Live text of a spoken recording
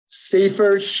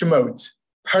Sefer Shemot,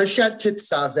 Parshat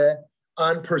Tetzaveh,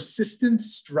 on persistent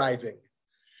striving.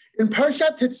 In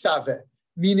Parshat Tetzaveh,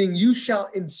 meaning you shall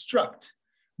instruct,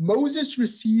 Moses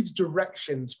receives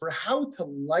directions for how to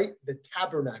light the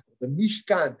tabernacle, the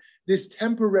Mishkan, this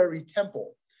temporary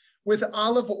temple, with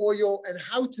olive oil, and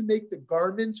how to make the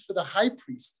garments for the high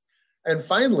priest, and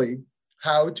finally,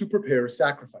 how to prepare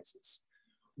sacrifices.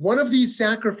 One of these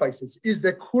sacrifices is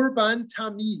the Korban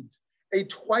Tamid, a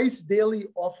twice daily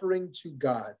offering to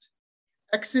God.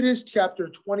 Exodus chapter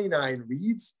 29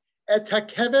 reads, Et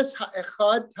hakeves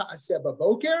ha'echad ta'aseh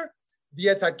baboker,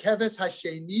 v'et hakeves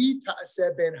ha'sheni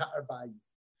ta'aseh ben ha'arbayim.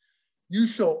 You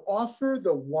shall offer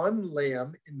the one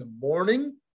lamb in the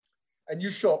morning, and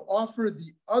you shall offer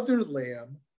the other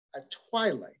lamb at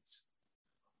twilight.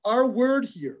 Our word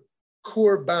here,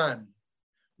 korban,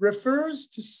 refers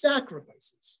to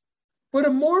sacrifices, but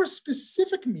a more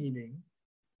specific meaning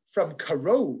from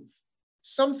karov,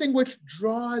 something which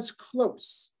draws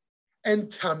close, and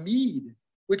tamid,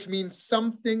 which means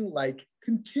something like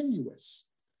continuous.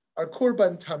 Our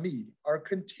korban tamid, our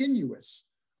continuous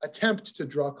attempt to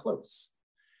draw close.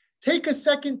 Take a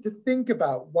second to think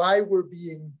about why we're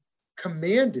being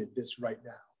commanded this right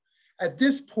now, at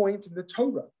this point in the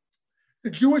Torah. The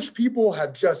Jewish people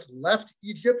have just left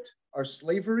Egypt, our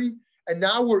slavery, and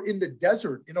now we're in the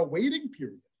desert in a waiting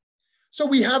period. So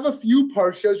we have a few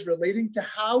parshas relating to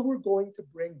how we're going to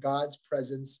bring God's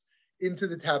presence into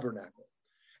the tabernacle.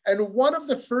 And one of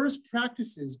the first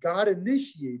practices God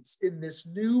initiates in this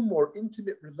new, more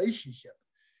intimate relationship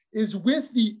is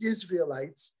with the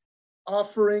Israelites'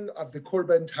 offering of the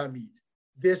Korban Tamid,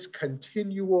 this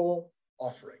continual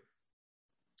offering.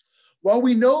 While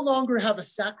we no longer have a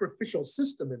sacrificial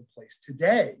system in place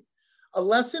today, a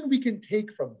lesson we can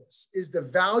take from this is the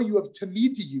value of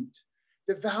tamidiyut,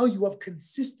 the value of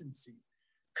consistency,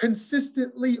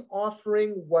 consistently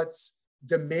offering what's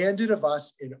demanded of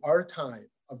us in our time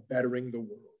of bettering the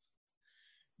world.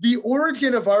 The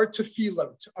origin of our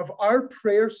tefillot, of our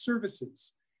prayer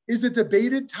services, is a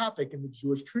debated topic in the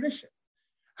Jewish tradition.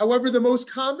 However, the most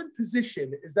common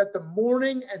position is that the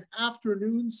morning and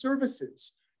afternoon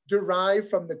services derive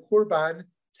from the Korban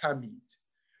Tamid.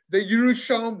 The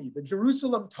Yerushalmi, the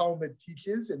Jerusalem Talmud,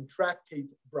 teaches in Tractate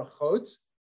Brachot,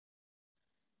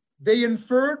 they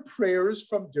inferred prayers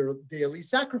from daily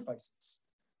sacrifices.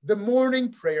 The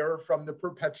morning prayer from the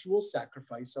perpetual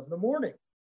sacrifice of the morning.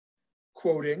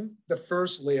 Quoting, the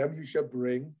first lamb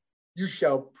you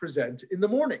shall present in the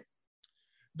morning.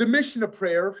 The Mishnah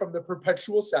prayer from the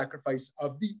perpetual sacrifice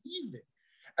of the evening.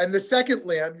 And the second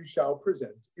lamb you shall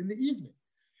present in the evening.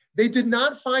 They did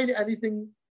not find anything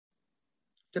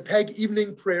to peg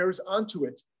evening prayers onto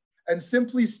it, and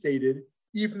simply stated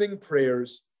evening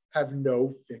prayers have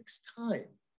no fixed time.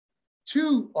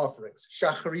 Two offerings,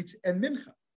 shacharit and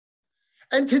mincha.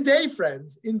 And today,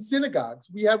 friends, in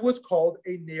synagogues, we have what's called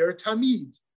a ner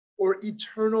tamid, or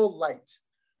eternal light,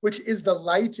 which is the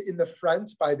light in the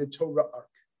front by the Torah ark.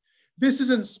 This is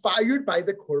inspired by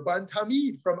the Korban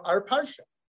Tamid from our parsha.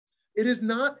 It is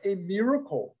not a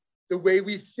miracle the way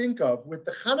we think of with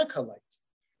the Hanukkah light.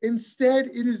 Instead,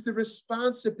 it is the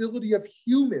responsibility of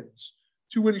humans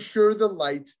to ensure the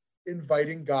light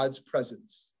inviting God's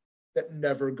presence that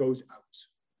never goes out.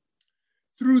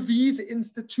 Through these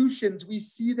institutions, we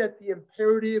see that the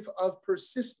imperative of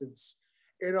persistence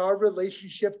in our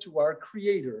relationship to our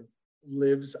Creator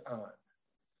lives on.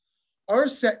 Our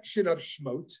section of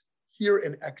Shemot here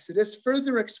in Exodus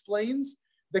further explains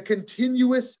the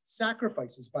continuous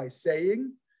sacrifices by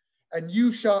saying, and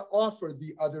you shall offer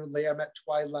the other lamb at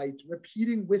twilight,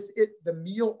 repeating with it the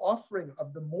meal offering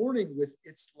of the morning with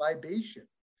its libation.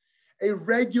 A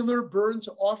regular burnt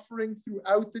offering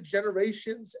throughout the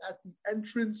generations at the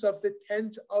entrance of the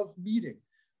tent of meeting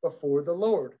before the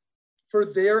Lord. For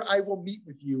there I will meet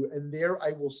with you, and there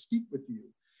I will speak with you,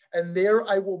 and there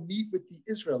I will meet with the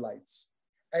Israelites,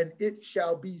 and it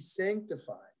shall be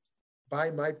sanctified by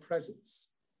my presence.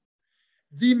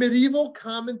 The medieval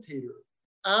commentator,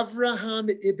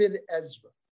 Avraham ibn Ezra,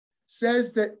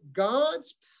 says that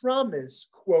God's promise,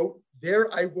 quote,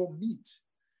 there I will meet,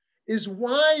 is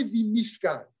why the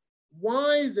Mishkan,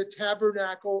 why the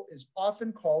tabernacle is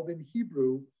often called in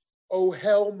Hebrew,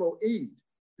 Ohel Moed,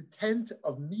 the tent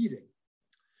of meeting.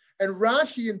 And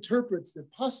Rashi interprets the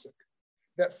pasuk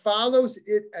that follows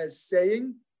it as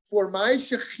saying, for my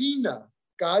Shekhinah,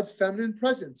 God's feminine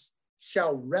presence,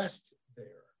 shall rest there.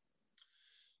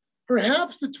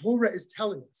 Perhaps the Torah is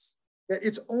telling us that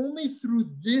it's only through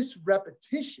this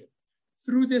repetition,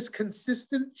 through this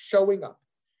consistent showing up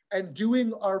and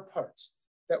doing our part,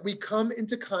 that we come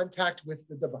into contact with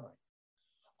the divine.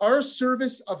 Our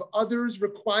service of others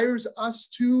requires us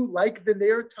to, like the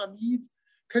Ner Tamid,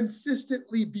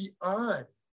 consistently be on.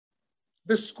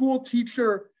 The school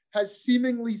teacher has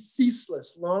seemingly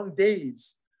ceaseless long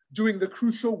days doing the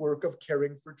crucial work of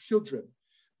caring for children.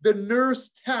 The nurse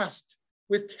tasked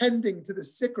with tending to the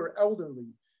sick or elderly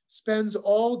spends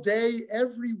all day,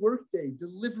 every workday,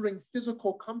 delivering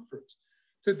physical comfort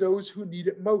to those who need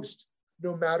it most,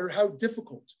 no matter how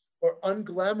difficult or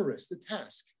unglamorous the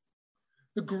task.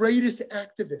 The greatest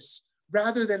activists,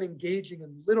 rather than engaging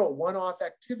in little one-off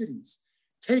activities,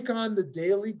 take on the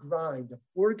daily grind of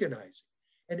organizing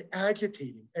and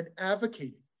agitating and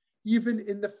advocating, even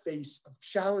in the face of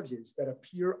challenges that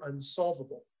appear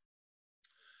unsolvable.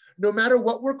 No matter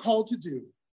what we're called to do,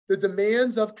 the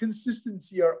demands of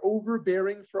consistency are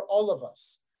overbearing for all of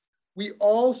us. We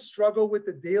all struggle with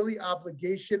the daily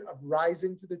obligation of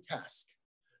rising to the task.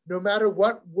 No matter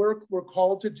what work we're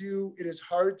called to do, it is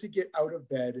hard to get out of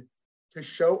bed, to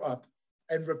show up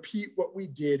and repeat what we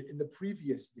did in the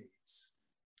previous days.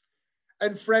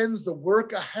 And friends, the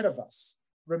work ahead of us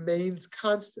remains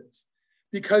constant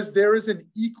because there is an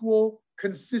equal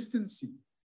consistency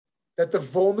that the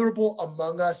vulnerable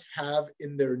among us have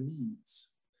in their needs.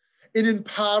 An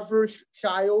impoverished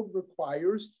child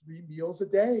requires 3 meals a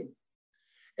day.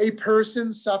 A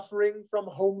person suffering from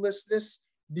homelessness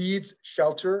needs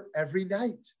shelter every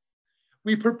night.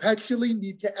 We perpetually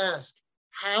need to ask,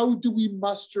 how do we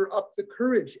muster up the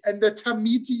courage and the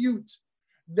tamitiyut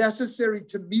necessary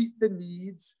to meet the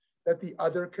needs that the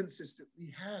other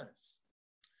consistently has?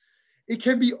 It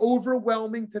can be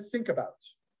overwhelming to think about.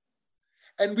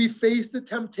 And we face the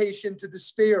temptation to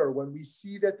despair when we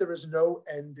see that there is no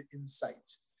end in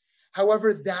sight.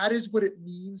 However, that is what it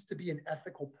means to be an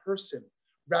ethical person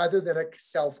rather than a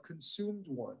self-consumed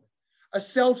one. A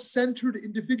self-centered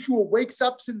individual wakes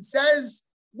up and says,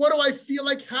 what do I feel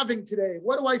like having today?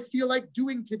 What do I feel like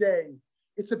doing today?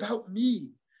 It's about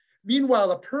me.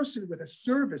 Meanwhile, a person with a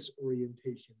service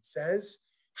orientation says,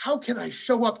 how can I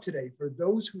show up today for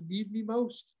those who need me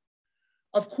most?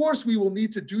 Of course, we will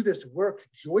need to do this work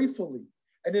joyfully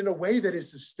and in a way that is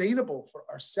sustainable for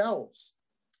ourselves.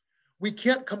 We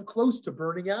can't come close to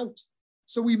burning out,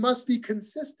 so we must be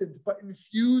consistent, but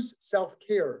infuse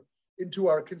self-care into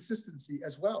our consistency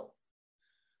as well.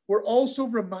 We're also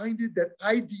reminded that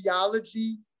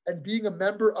ideology and being a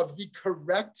member of the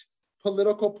correct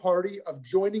political party, of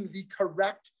joining the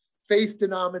correct faith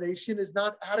denomination is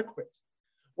not adequate.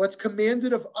 What's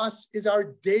commanded of us is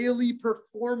our daily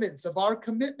performance of our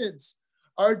commitments,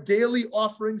 our daily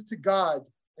offerings to God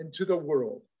and to the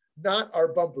world, not our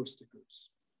bumper stickers.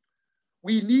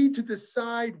 We need to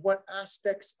decide what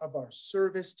aspects of our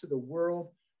service to the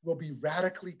world will be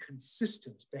radically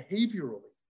consistent behaviorally.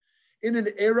 In an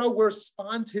era where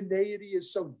spontaneity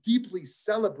is so deeply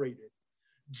celebrated,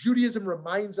 Judaism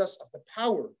reminds us of the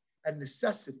power and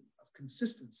necessity of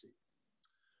consistency.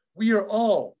 We are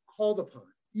all called upon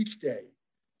each day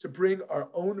to bring our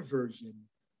own version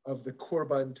of the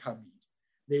Korban Tamid.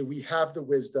 May we have the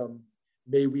wisdom,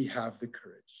 may we have the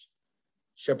courage.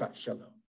 Shabbat Shalom.